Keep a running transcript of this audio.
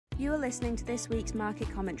You are listening to this week's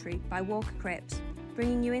market commentary by Walker Cripps,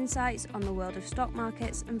 bringing you insights on the world of stock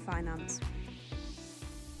markets and finance.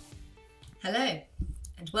 Hello,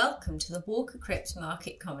 and welcome to the Walker Cripps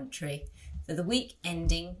market commentary for the week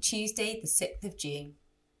ending Tuesday the 6th of June.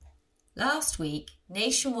 Last week,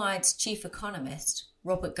 Nationwide's chief economist,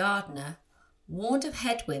 Robert Gardner, warned of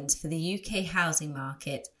headwinds for the UK housing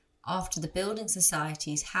market after the Building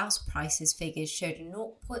Society's house prices figures showed a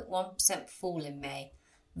 0.1% fall in May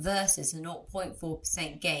versus a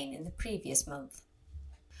 0.4% gain in the previous month.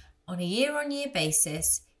 On a year-on-year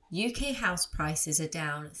basis, UK house prices are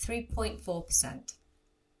down 3.4%.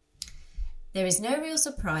 There is no real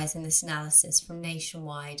surprise in this analysis from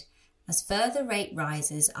Nationwide, as further rate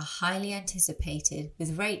rises are highly anticipated,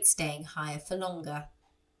 with rates staying higher for longer.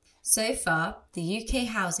 So far, the UK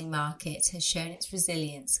housing market has shown its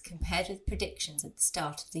resilience compared with predictions at the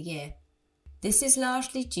start of the year. This is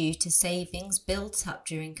largely due to savings built up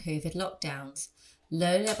during COVID lockdowns,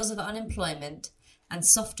 low levels of unemployment, and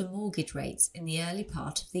softer mortgage rates in the early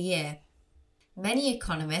part of the year. Many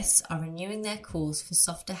economists are renewing their calls for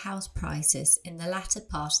softer house prices in the latter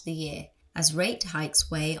part of the year as rate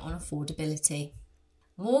hikes weigh on affordability.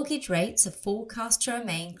 Mortgage rates are forecast to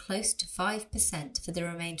remain close to 5% for the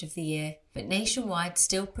remainder of the year, but Nationwide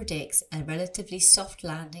still predicts a relatively soft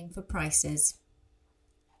landing for prices.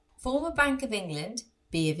 Former Bank of England,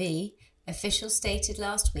 B of E, officials stated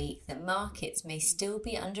last week that markets may still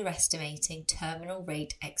be underestimating terminal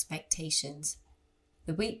rate expectations.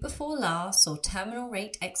 The week before last saw terminal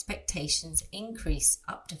rate expectations increase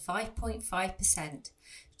up to 5.5%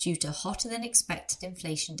 due to hotter than expected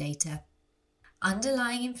inflation data.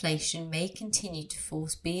 Underlying inflation may continue to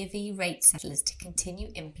force B of E rate settlers to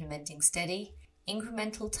continue implementing steady,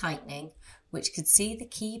 incremental tightening, which could see the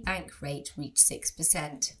key bank rate reach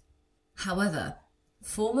 6%. However,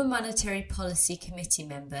 former Monetary Policy Committee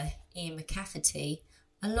member Ian McCafferty,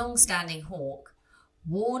 a long-standing hawk,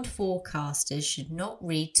 warned forecasters should not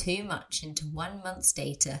read too much into 1 month's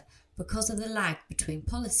data because of the lag between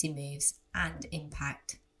policy moves and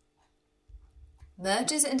impact.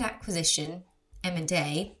 Mergers and acquisition,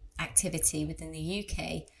 M&A, activity within the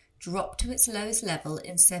UK dropped to its lowest level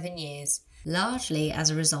in 7 years, largely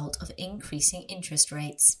as a result of increasing interest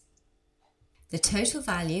rates. The total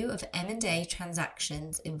value of M&A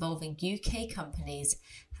transactions involving UK companies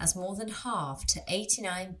has more than halved to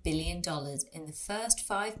 $89 billion in the first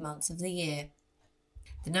 5 months of the year.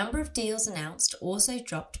 The number of deals announced also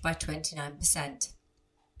dropped by 29%.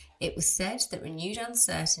 It was said that renewed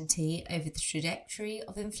uncertainty over the trajectory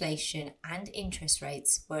of inflation and interest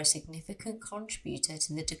rates were a significant contributor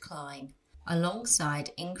to the decline,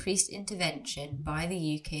 alongside increased intervention by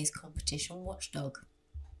the UK's competition watchdog.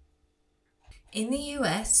 In the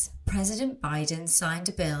US, President Biden signed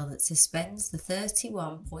a bill that suspends the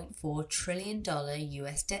 $31.4 trillion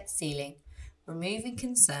US debt ceiling, removing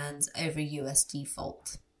concerns over US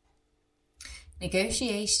default.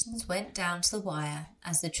 Negotiations went down to the wire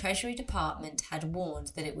as the Treasury Department had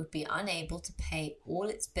warned that it would be unable to pay all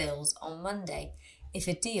its bills on Monday if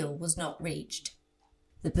a deal was not reached.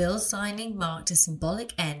 The bill signing marked a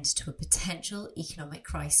symbolic end to a potential economic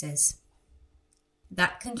crisis.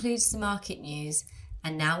 That concludes the market news,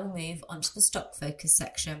 and now we'll move on to the stock focus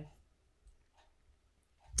section.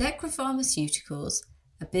 Dechra Pharmaceuticals,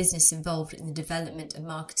 a business involved in the development and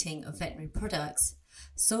marketing of veterinary products,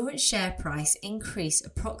 saw its share price increase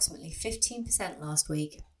approximately 15% last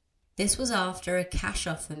week. This was after a cash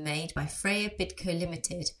offer made by Freya Bidco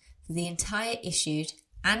Limited for the entire issued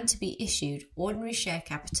and to be issued ordinary share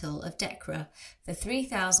capital of Dechra for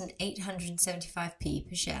 3,875p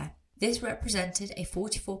per share. This represented a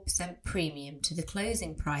 44% premium to the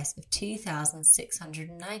closing price of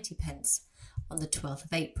 2,690 on the 12th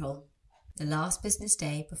of April, the last business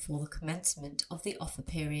day before the commencement of the offer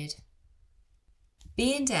period.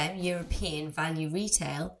 B&M European Value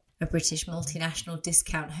Retail, a British multinational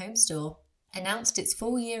discount home store, announced its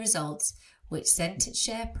full-year results, which sent its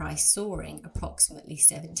share price soaring approximately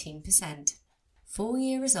 17%.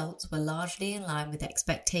 Full-year results were largely in line with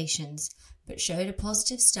expectations, but showed a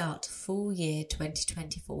positive start to full-year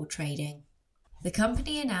 2024 trading. The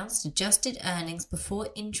company announced adjusted earnings before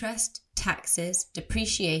interest, taxes,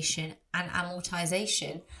 depreciation and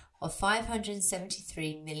amortisation of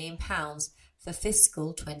 £573 million for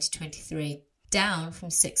fiscal 2023, down from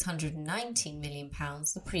 £619 million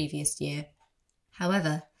the previous year.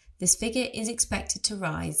 However, this figure is expected to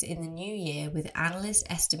rise in the new year, with analysts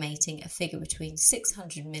estimating a figure between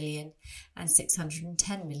 £600 million and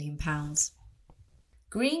 £610 million.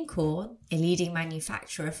 Greencore, a leading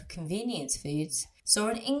manufacturer for convenience foods, saw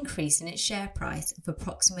an increase in its share price of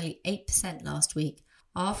approximately 8% last week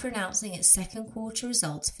after announcing its second quarter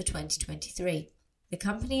results for 2023. The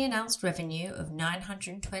company announced revenue of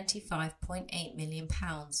 £925.8 million,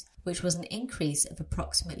 which was an increase of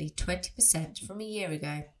approximately 20% from a year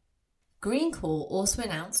ago. Greencore also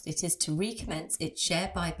announced it is to recommence its share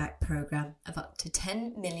buyback programme of up to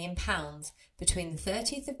 £10 million between the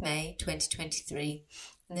 30th of May 2023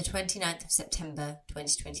 and the 29th of September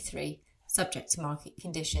 2023, subject to market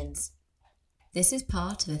conditions. This is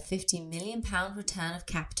part of a £50 million return of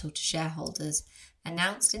capital to shareholders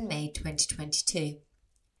announced in May 2022.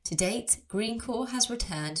 To date, Greencore has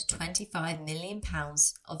returned £25 million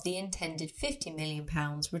of the intended £50 million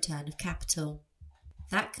return of capital.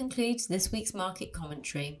 That concludes this week's market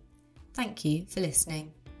commentary. Thank you for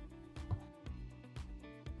listening.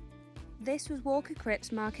 This was Walker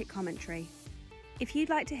Cripps Market Commentary. If you'd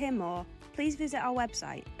like to hear more, please visit our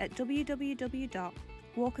website at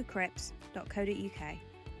www.walkercripps.co.uk.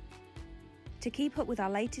 To keep up with our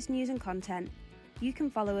latest news and content, you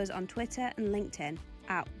can follow us on Twitter and LinkedIn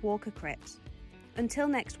at Walker Cripps. Until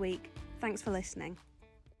next week, thanks for listening.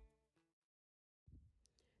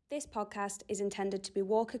 This podcast is intended to be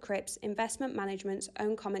Walker Cripps Investment Management's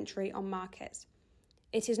own commentary on markets.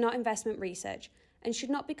 It is not investment research and should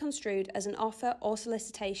not be construed as an offer or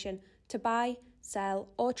solicitation to buy, sell,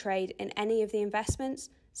 or trade in any of the investments,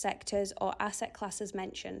 sectors, or asset classes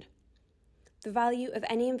mentioned. The value of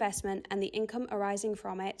any investment and the income arising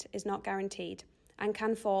from it is not guaranteed and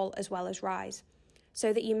can fall as well as rise,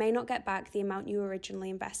 so that you may not get back the amount you originally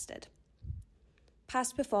invested.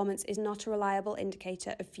 Past performance is not a reliable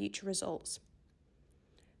indicator of future results.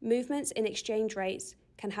 Movements in exchange rates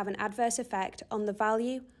can have an adverse effect on the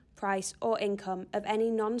value, price, or income of any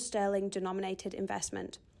non-sterling denominated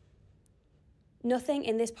investment. Nothing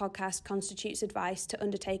in this podcast constitutes advice to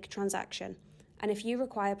undertake a transaction, and if you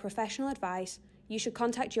require professional advice, you should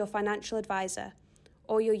contact your financial advisor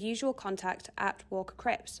or your usual contact at Walker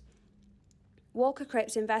Cripps. Walker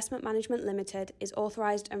Cripps Investment Management Limited is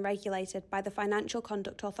authorised and regulated by the Financial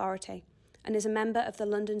Conduct Authority and is a member of the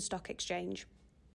London Stock Exchange.